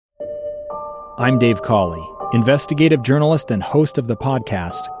I'm Dave Cawley, investigative journalist and host of the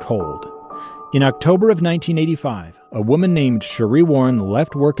podcast Cold. In October of 1985, a woman named Cherie Warren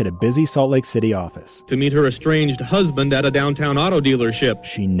left work at a busy Salt Lake City office to meet her estranged husband at a downtown auto dealership.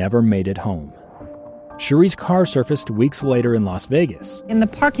 She never made it home. Cherie's car surfaced weeks later in Las Vegas. In the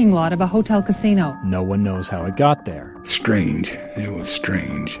parking lot of a hotel casino. No one knows how it got there. Strange. It was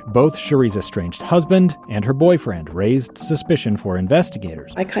strange. Both Cherie's estranged husband and her boyfriend raised suspicion for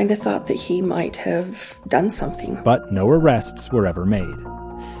investigators. I kind of thought that he might have done something. But no arrests were ever made.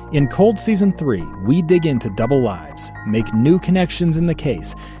 In Cold Season 3, we dig into double lives, make new connections in the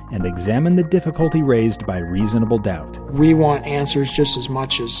case, and examine the difficulty raised by reasonable doubt. We want answers just as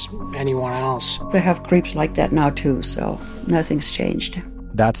much as anyone else. They have creeps like that now too, so nothing's changed.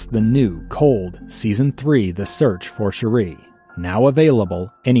 That's the new Cold Season 3, The Search for Cherie, now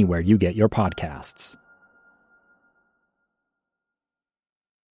available anywhere you get your podcasts.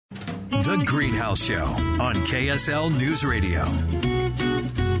 The Greenhouse Show on KSL News Radio.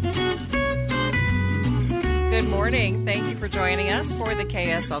 Good morning. Thank you for joining us for the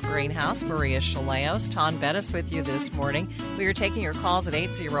KSL Greenhouse. Maria Chaleos, Ton Bettis with you this morning. We are taking your calls at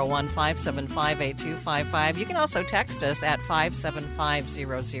 801-575-8255. You can also text us at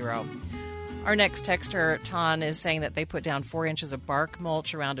 57500. Our next texter, Ton, is saying that they put down 4 inches of bark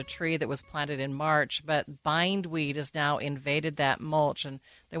mulch around a tree that was planted in March, but bindweed has now invaded that mulch, and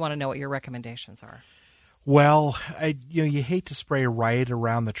they want to know what your recommendations are. Well, you hate to spray right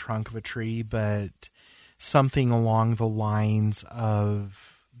around the trunk of a tree, but something along the lines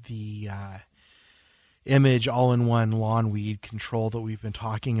of the Image all-in-one lawn weed control that we've been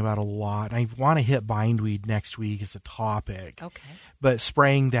talking about a lot. I want to hit bindweed next week as a topic. Okay. But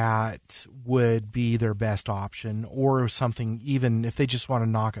spraying that would be their best option, or something, even if they just want to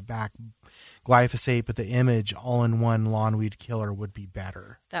knock it back, glyphosate, but the Image all-in-one lawn weed killer would be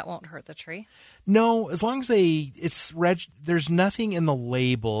better. That won't hurt the tree? No, as long as there's nothing in the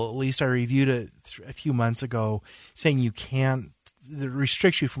label, at least I reviewed it a few months ago, saying that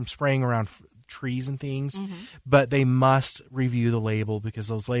restricts you from spraying around trees and things, but they must review the label because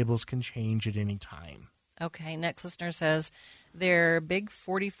those labels can change at any time. Okay, next listener says their big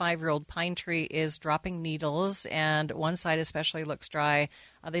 45-year-old pine tree is dropping needles, and one side especially looks dry.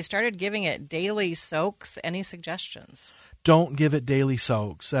 They started giving it daily soaks. Any suggestions? Don't give it daily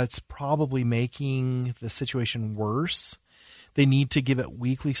soaks. That's probably making the situation worse. They need to give it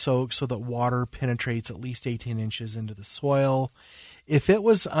weekly soaks so that water penetrates at least 18 inches into the soil. If it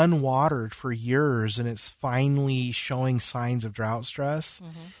was unwatered for years and it's finally showing signs of drought stress,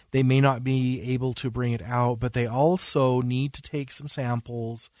 they may not be able to bring it out, but they also need to take some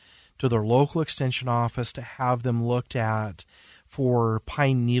samples to their local extension office to have them looked at for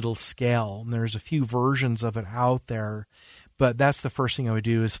pine needle scale. And there's a few versions of it out there, but that's the first thing I would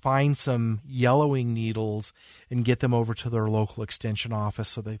do is find some yellowing needles and get them over to their local extension office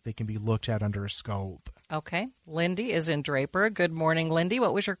so that they can be looked at under a scope. Okay. Lindy is in Draper. Good morning, Lindy.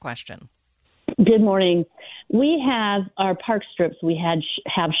 What was your question? Good morning. We have our park strips. We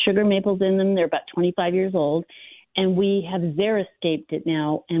have sugar maples in them. They're about 25 years old. And we have xeriscaped it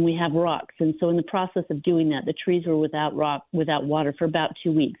now, and we have rocks. And so in the process of doing that, the trees were without water for about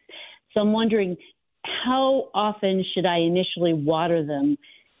 2 weeks. So I'm wondering, how often should I initially water them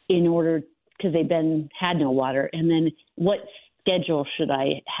because they've had no water? And then what schedule should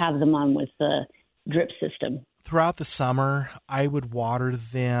I have them on with the drip system? Throughout the summer, I would water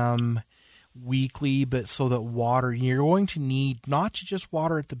them weekly, but so that you're going to need not to just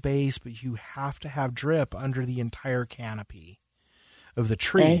water at the base, but you have to have drip under the entire canopy of the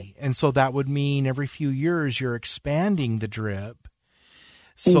tree. Okay. And so that would mean every few years you're expanding the drip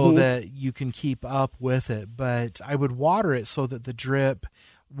so that you can keep up with it. But I would water it so that the drip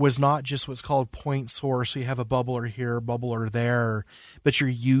was not just what's called point source. So you have a bubbler here, bubbler there, but you're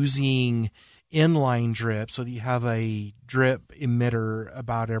using inline drip so that you have a drip emitter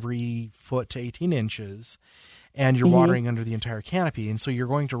about every foot to 18 inches, and you're watering under the entire canopy. And so you're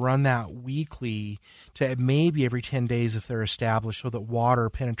going to run that weekly to maybe every 10 days if they're established so that water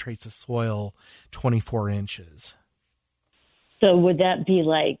penetrates the soil 24 inches. So would that be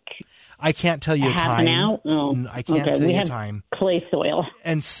like I can't tell you a time. I can't tell you a time. Clay soil.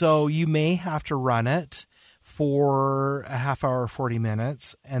 And so you may have to run it for a half hour, 40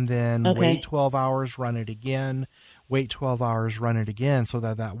 minutes, and then wait 12 hours, run it again, wait 12 hours, run it again, so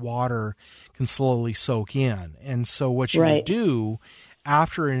that water can slowly soak in. And so what you would do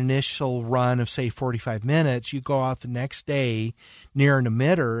after an initial run of, say, 45 minutes, you go out the next day near an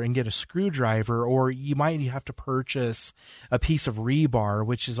emitter and get a screwdriver, or you might have to purchase a piece of rebar,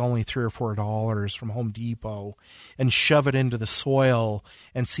 which is only $3 or $4 from Home Depot, and shove it into the soil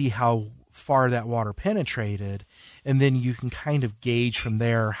and see how far that water penetrated, and then you can kind of gauge from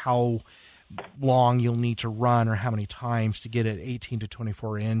there how long you'll need to run or how many times to get it 18 to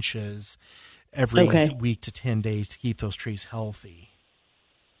 24 inches every week to 10 days to keep those trees healthy.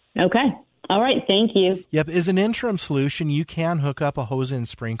 Okay. All right. Thank you. Yep. As an interim solution, you can hook up a hose-in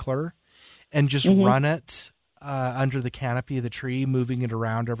sprinkler and just run it under the canopy of the tree, moving it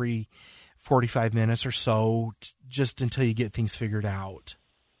around every 45 minutes or so, just until you get things figured out.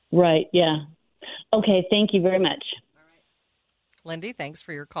 Right. Yeah. Okay. Thank you very much. Lindy, thanks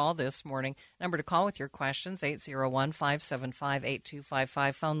for your call this morning. Number to call with your questions,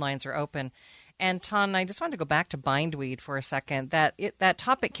 801-575-8255. Phone lines are open. And, Ton, I just wanted to go back to bindweed for a second. That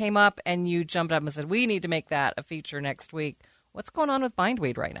topic came up, and you jumped up and said, we need to make that a feature next week. What's going on with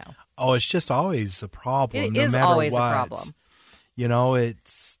bindweed right now? Oh, it's just always a problem. It no is matter always what. a problem. You know,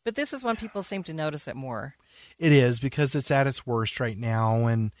 it's... But this is when people seem to notice it more. It is, because it's at its worst right now.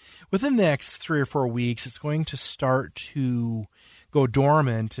 And within the next 3 or 4 weeks, it's going to start to go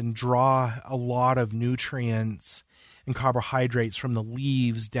dormant and draw a lot of nutrients and carbohydrates from the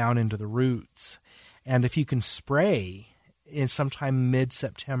leaves down into the roots. And if you can spray in sometime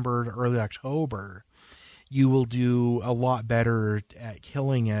mid-September to early October, you will do a lot better at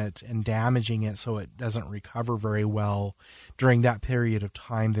killing it and damaging it so it doesn't recover very well during that period of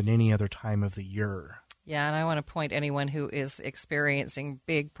time than any other time of the year. Yeah, and I want to point anyone who is experiencing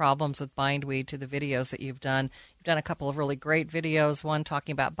big problems with bindweed to the videos that you've done. You've done a couple of really great videos, one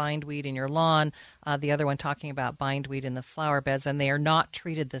talking about bindweed in your lawn, the other one talking about bindweed in the flower beds, and they are not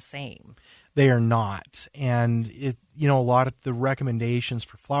treated the same. They are not. And, a lot of the recommendations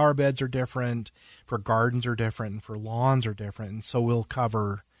for flower beds are different, for gardens are different, and for lawns are different. And so we'll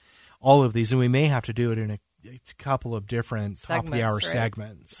cover all of these, and we may have to do it in a couple of different top-of-the-hour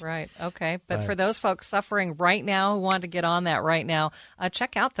segments. Right, okay. But for those folks suffering right now who want to get on that right now,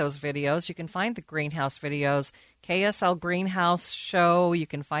 check out those videos. You can find the greenhouse videos, KSL Greenhouse Show. You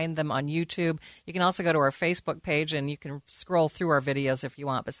can find them on YouTube. You can also go to our Facebook page, and you can scroll through our videos if you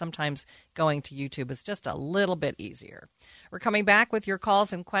want. But sometimes going to YouTube is just a little bit easier. We're coming back with your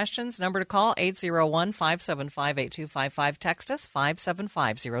calls and questions. Number to call, 801-575-8255. Text us,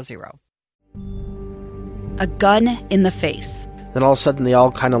 57500. A gun in the face. Then all of a sudden they all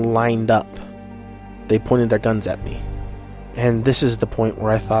kind of lined up. They pointed their guns at me. And this is the point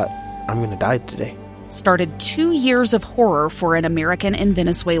where I thought, I'm going to die today. Started 2 years of horror for an American in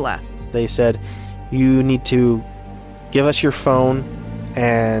Venezuela. They said, you need to give us your phone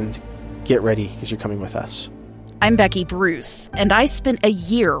and get ready because you're coming with us. I'm Becky Bruce, and I spent a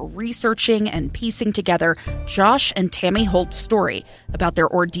year researching and piecing together Josh and Tammy Holt's story about their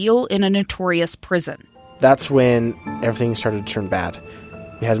ordeal in a notorious prison. That's when everything started to turn bad.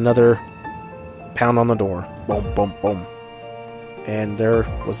 We had another pound on the door. Boom, boom, boom. And there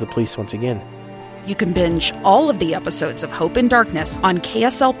was the police once again. You can binge all of the episodes of Hope in Darkness on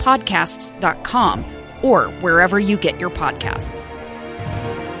KSLPodcasts.com or wherever you get your podcasts.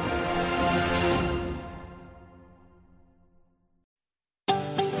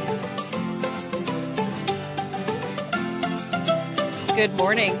 Good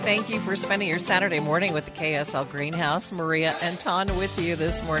morning. Thank you for spending your Saturday morning with the KSL Greenhouse. Maria and Ton with you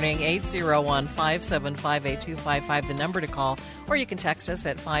this morning, 801-575-8255, the number to call, or you can text us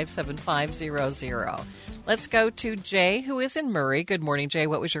at 57500. Let's go to Jay, who is in Murray. Good morning, Jay.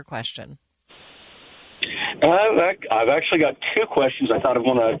 What was your question? I've actually got two questions I thought of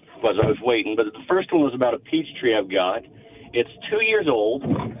when I was waiting, but the first one was about a peach tree I've got. It's 2 years old.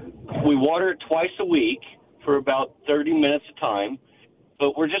 We water it twice a week for about 30 minutes a time.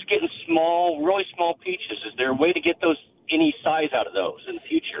 But we're just getting small, really small peaches. Is there a way to get any size out of those in the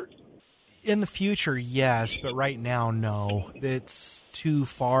future? In the future, yes, but right now, no. It's too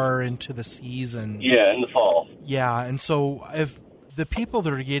far into the season. Yeah, in the fall. Yeah, and so if the people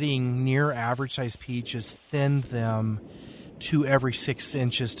that are getting near average-sized peaches thin them to every 6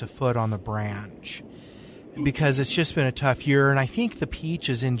 inches to foot on the branch because it's just been a tough year. And I think the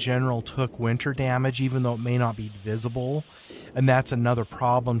peaches in general took winter damage, even though it may not be visible. And that's another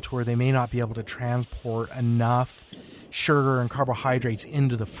problem to where they may not be able to transport enough sugar and carbohydrates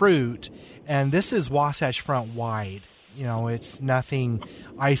into the fruit. And this is Wasatch Front wide. It's nothing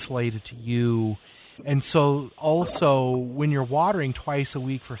isolated to you. And so also when you're watering twice a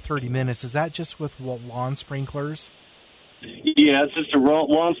week for 30 minutes, is that just with lawn sprinklers? Yeah, it's just a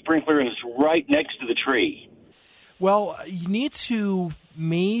lawn sprinkler, and it's right next to the tree. Well, you need to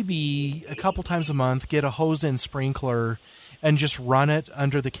maybe a couple times a month get a hose-in sprinkler and just run it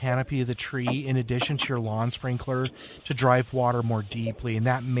under the canopy of the tree in addition to your lawn sprinkler to drive water more deeply, and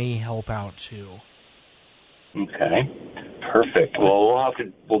that may help out too. Okay, perfect. Well,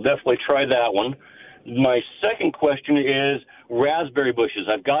 we'll definitely try that one. My second question is raspberry bushes.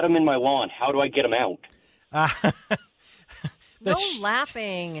 I've got them in my lawn. How do I get them out? No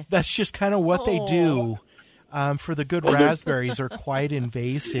laughing. That's just kind of what they do. For the good raspberries are quite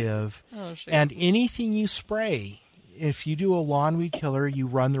invasive. And anything you spray, if you do a lawn weed killer, you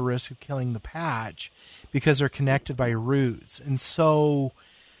run the risk of killing the patch because they're connected by roots. And so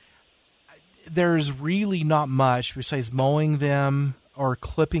there's really not much besides mowing them or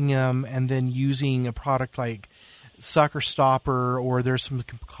clipping them and then using a product like Sucker Stopper, or there's some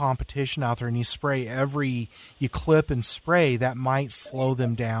competition out there and you clip and spray, that might slow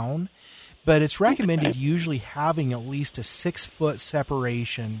them down. But it's recommended usually having at least a 6-foot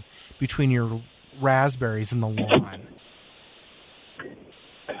separation between your raspberries and the lawn.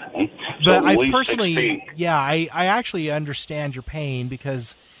 But I personally, I actually understand your pain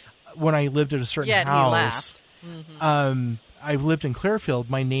because when I lived at a certain house, I lived in Clearfield,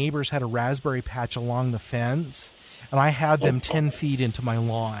 my neighbors had a raspberry patch along the fence, and I had them 10 feet into my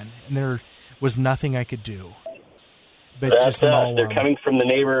lawn, and there was nothing I could do. But just mow They're coming from the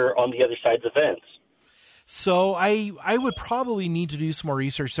neighbor on the other side of the fence. So I would probably need to do some more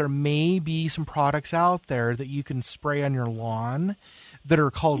research. There may be some products out there that you can spray on your lawn that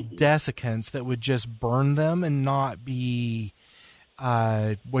are called desiccants that would just burn them and not be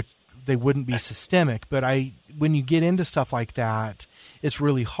they wouldn't be systemic. But when you get into stuff like that, it's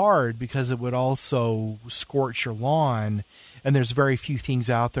really hard because it would also scorch your lawn, and there's very few things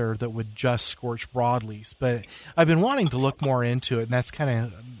out there that would just scorch broadleaves. But I've been wanting to look more into it, and that's kind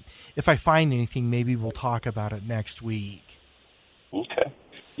of, if I find anything, maybe we'll talk about it next week. Okay.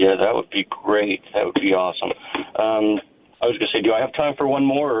 Yeah, that would be great. That would be awesome. I was going to say, do I have time for one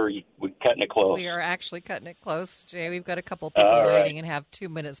more, or are we cutting it close? We are actually cutting it close, Jay. We've got a couple people waiting and have 2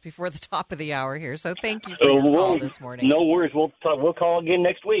 minutes before the top of the hour here. So thank you for your call this morning. No worries. We'll call again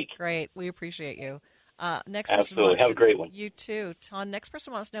next week. Great. We appreciate you. Next Absolutely. Person have a great one. You too. Ton. Next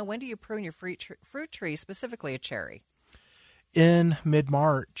person wants to know, when do you prune your fruit tree, specifically a cherry? In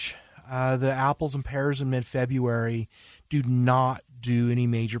mid-March. The apples and pears in mid-February. Do not do any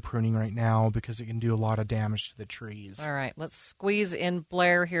major pruning right now because it can do a lot of damage to the trees. All right, let's squeeze in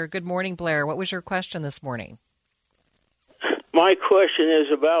Blair here. Good morning, Blair. What was your question this morning? My question is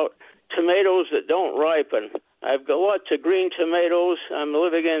about tomatoes that don't ripen. I've got lots of green tomatoes. I'm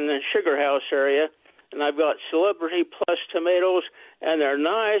living in the Sugar House area, and I've got Celebrity Plus tomatoes, and they're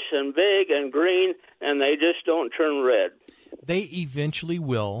nice and big and green, and they just don't turn red. They eventually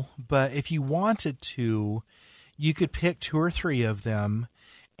will, but if you wanted to, you could pick 2 or 3 of them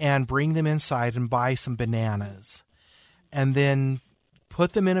and bring them inside and buy some bananas, and then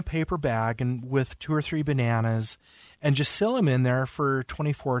put them in a paper bag and with 2 or 3 bananas, and just seal them in there for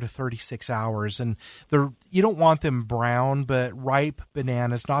 24 to 36 hours. And you don't want them brown, but ripe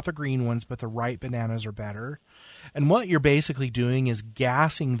bananas, not the green ones, but the ripe bananas are better. And what you're basically doing is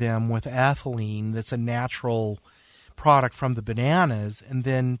gassing them with ethylene that's a natural product from the bananas, and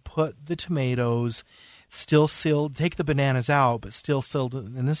then put the tomatoes still sealed, take the bananas out, but still sealed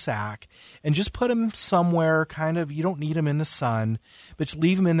in the sack, and just put them somewhere you don't need them in the sun, but just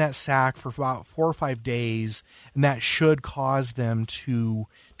leave them in that sack for about 4 or 5 days, and that should cause them to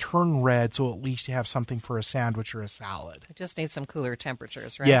turn red, so at least you have something for a sandwich or a salad. It just needs some cooler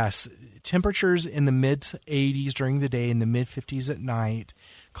temperatures, right? Yes. Temperatures in the mid-80s during the day and the mid-50s at night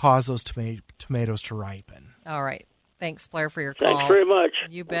cause those tomatoes to ripen. All right. Thanks, Blair, for your call. Thanks very much.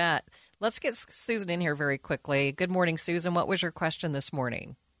 You bet. Let's get Susan in here very quickly. Good morning, Susan. What was your question this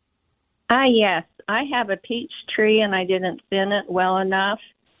morning? Yes. I have a peach tree, and I didn't thin it well enough,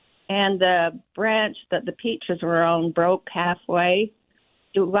 and the branch that the peaches were on broke halfway.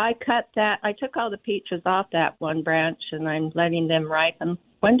 Do I cut that? I took all the peaches off that one branch, and I'm letting them ripen.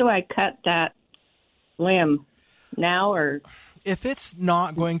 When do I cut that limb? Now or... If it's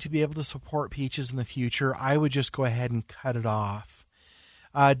not going to be able to support peaches in the future, I would just go ahead and cut it off.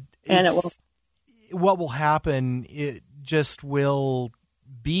 And what will happen, it just will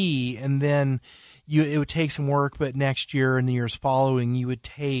be, and then it would take some work, but next year and the years following, you would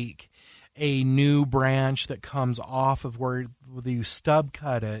take a new branch that comes off of where you stub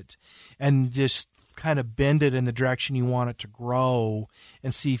cut it and just kind of bend it in the direction you want it to grow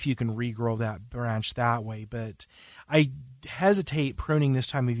and see if you can regrow that branch that way. But I hesitate pruning this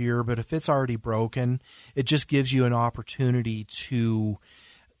time of year, but if it's already broken, it just gives you an opportunity to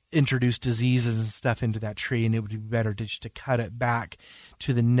introduce diseases and stuff into that tree, and it would be better to cut it back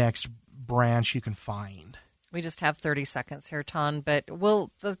to the next branch you can find. We just have 30 seconds here, Ton, but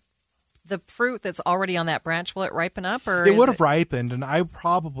will the the fruit that's already on that branch, will it ripen up? Or it would have ripened, and I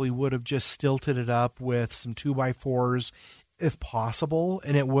probably would have just stilted it up with some 2x4s if possible,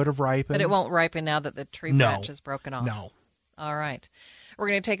 and it would have ripened. But it won't ripen now that the tree branch is broken off. No. All right. We're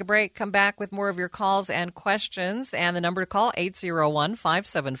going to take a break, come back with more of your calls and questions. And the number to call,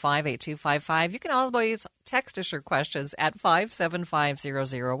 801-575-8255. You can always text us your questions at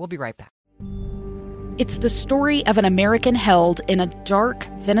 57500. We'll be right back. It's the story of an American held in a dark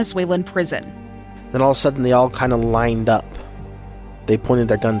Venezuelan prison. Then all of a sudden, they all kind of lined up. They pointed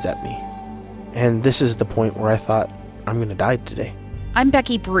their guns at me. And this is the point where I thought, I'm going to die today. I'm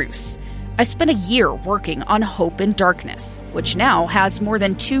Becky Bruce. I spent a year working on Hope in Darkness, which now has more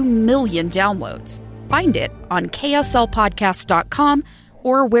than 2 million downloads. Find it on kslpodcast.com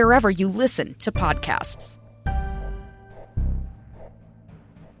or wherever you listen to podcasts.